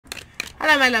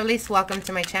Hello my lovelies, welcome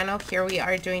to my channel. Here we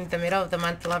are doing the middle of the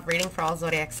month love reading for all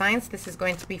zodiac signs. This is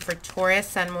going to be for Taurus,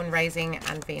 Sun, Moon, Rising,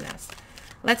 and Venus.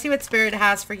 Let's see what Spirit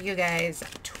has for you guys.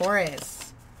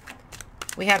 Taurus.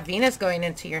 We have Venus going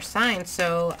into your sign,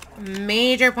 so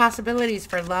major possibilities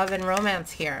for love and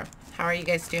romance here. How are you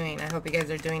guys doing? I hope you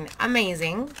guys are doing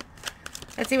amazing.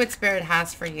 Let's see what Spirit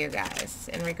has for you guys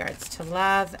in regards to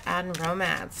love and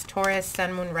romance. Taurus,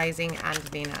 Sun, Moon, Rising, and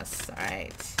Venus. All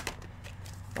right.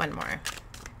 One more.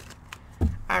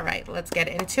 All right, let's get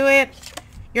into it.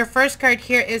 Your first card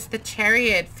here is the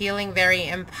Chariot, feeling very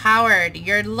empowered.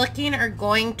 You're looking or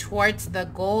going towards the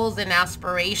goals and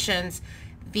aspirations,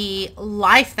 the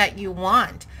life that you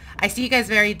want. I see you guys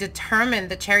very determined.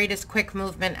 The Chariot is quick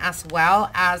movement as well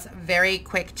as very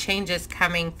quick changes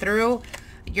coming through.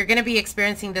 You're going to be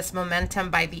experiencing this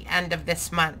momentum by the end of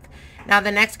this month. Now,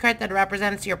 the next card that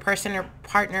represents your person or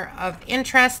partner of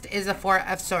interest is a Four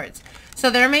of Swords. So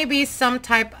there may be some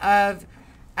type of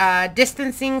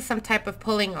distancing, some type of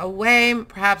pulling away,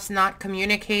 perhaps not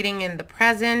communicating in the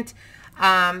present.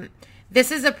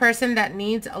 This is a person that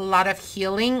needs a lot of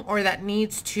healing or that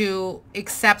needs to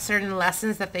accept certain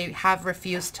lessons that they have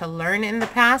refused to learn in the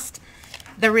past.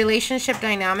 The relationship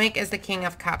dynamic is the King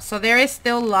of Cups. So there is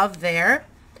still love there.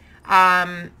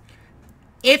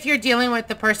 If you're dealing with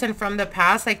the person from the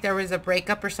past, like there was a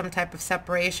breakup or some type of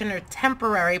separation or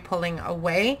temporary pulling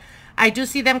away, I do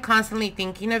see them constantly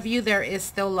thinking of you. There is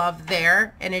still love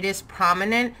there and it is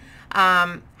prominent.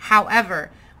 However,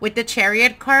 with the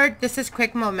Chariot card, this is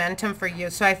quick momentum for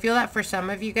you. So I feel that for some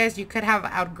of you guys, you could have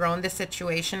outgrown this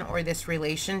situation or this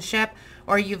relationship,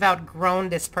 or you've outgrown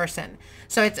this person.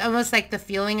 So it's almost like the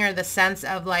feeling or the sense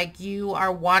of like you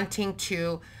are wanting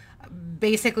to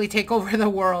basically take over the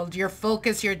world. You're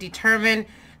focused, you're determined.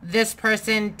 This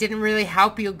person didn't really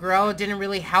help you grow, didn't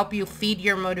really help you feed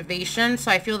your motivation.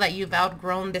 So I feel that you've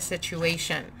outgrown the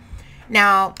situation.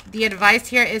 Now, the advice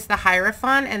here is the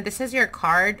Hierophant, and this is your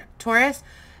card, Taurus.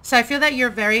 So I feel that you're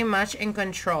very much in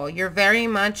control. You're very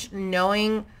much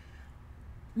knowing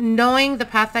the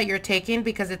path that you're taking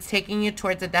because it's taking you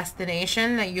towards a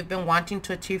destination that you've been wanting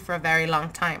to achieve for a very long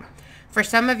time. For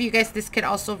some of you guys, this could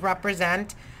also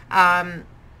represent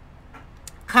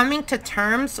coming to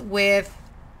terms with,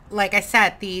 like I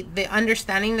said, the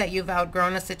understanding that you've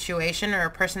outgrown a situation or a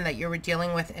person that you were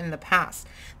dealing with in the past.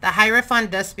 The Hierophant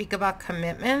does speak about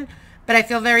commitment, but I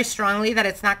feel very strongly that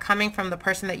it's not coming from the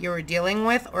person that you were dealing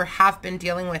with or have been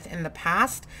dealing with in the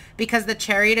past, because the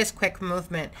Chariot is quick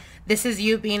movement. This is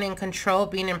you being in control,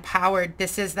 being empowered.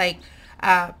 This is like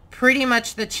pretty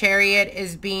much the Chariot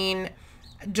is being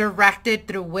directed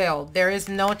through will. There is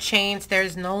no chains,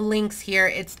 there's no links here.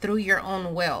 It's through your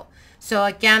own will. So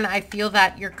again, I feel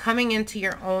that you're coming into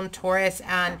your own, Taurus,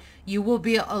 and you will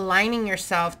be aligning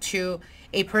yourself to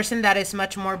a person that is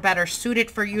much more better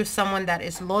suited for you, someone that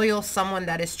is loyal, someone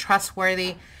that is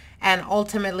trustworthy, and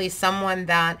ultimately someone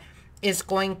that is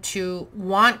going to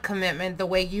want commitment the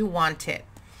way you want it.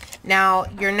 Now,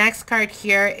 your next card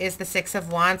here is the Six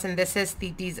of Wands, and this is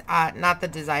not the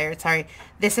desired, sorry.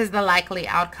 This is the likely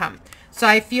outcome. So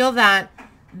I feel that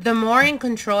the more in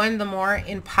control and the more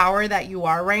in power that you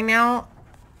are right now,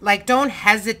 like don't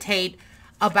hesitate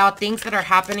about things that are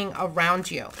happening around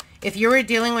you. If you were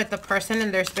dealing with the person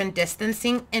and there's been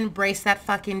distancing, embrace that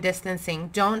fucking distancing.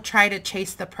 Don't try to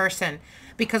chase the person,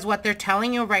 because what they're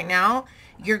telling you right now,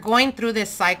 you're going through this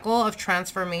cycle of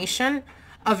transformation,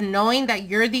 of knowing that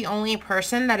you're the only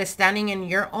person that is standing in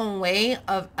your own way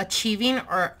of achieving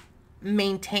or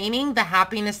maintaining the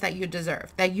happiness that you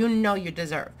deserve, that you know you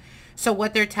deserve. So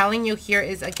what they're telling you here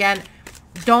is, again,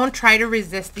 don't try to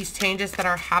resist these changes that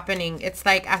are happening. It's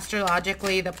like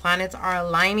astrologically, the planets are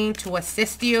aligning to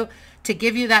assist you, to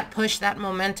give you that push, that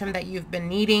momentum that you've been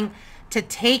needing, to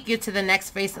take you to the next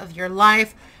phase of your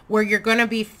life where you're going to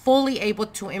be fully able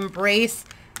to embrace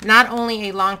not only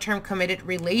a long-term committed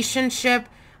relationship,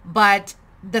 but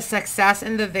the success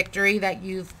and the victory that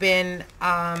you've been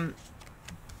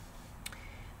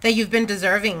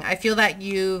deserving. I feel that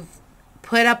you've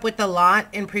put up with a lot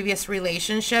in previous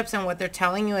relationships, and what they're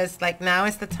telling you is like now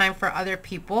is the time for other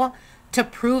people to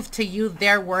prove to you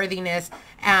their worthiness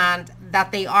and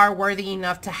that they are worthy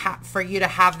enough to for you to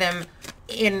have them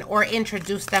in or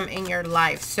introduce them in your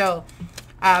life. So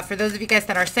for those of you guys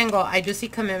that are single, I do see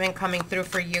commitment coming through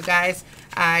for you guys.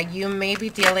 You may be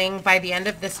dealing by the end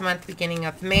of this month, beginning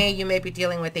of May, you may be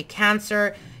dealing with a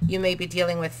Cancer. You may be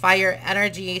dealing with fire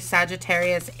energy,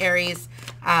 Sagittarius, Aries,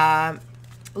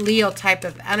 Leo type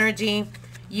of energy.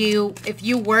 If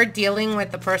you were dealing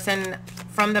with the person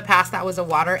from the past that was a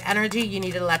water energy, you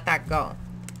need to let that go.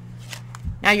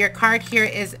 Now your card here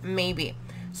is maybe.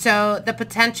 So the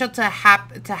potential to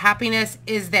happiness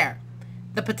is there.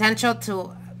 The potential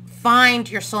to find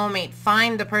your soulmate,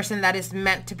 find the person that is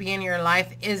meant to be in your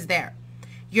life is there.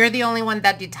 You're the only one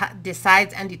that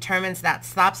decides and determines that.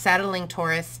 Stop settling,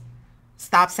 Taurus.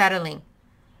 Stop settling.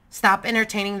 Stop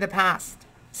entertaining the past.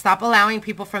 Stop allowing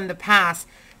people from the past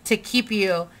to keep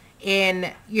you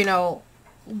in, you know,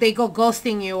 they go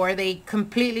ghosting you, or they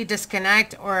completely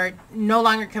disconnect or no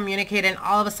longer communicate, and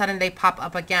all of a sudden they pop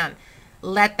up again.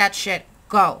 Let that shit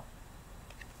go.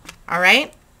 All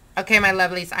right? Okay, my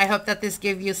lovelies. I hope that this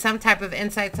gave you some type of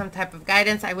insight, some type of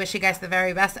guidance. I wish you guys the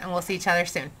very best, and we'll see each other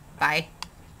soon. Bye.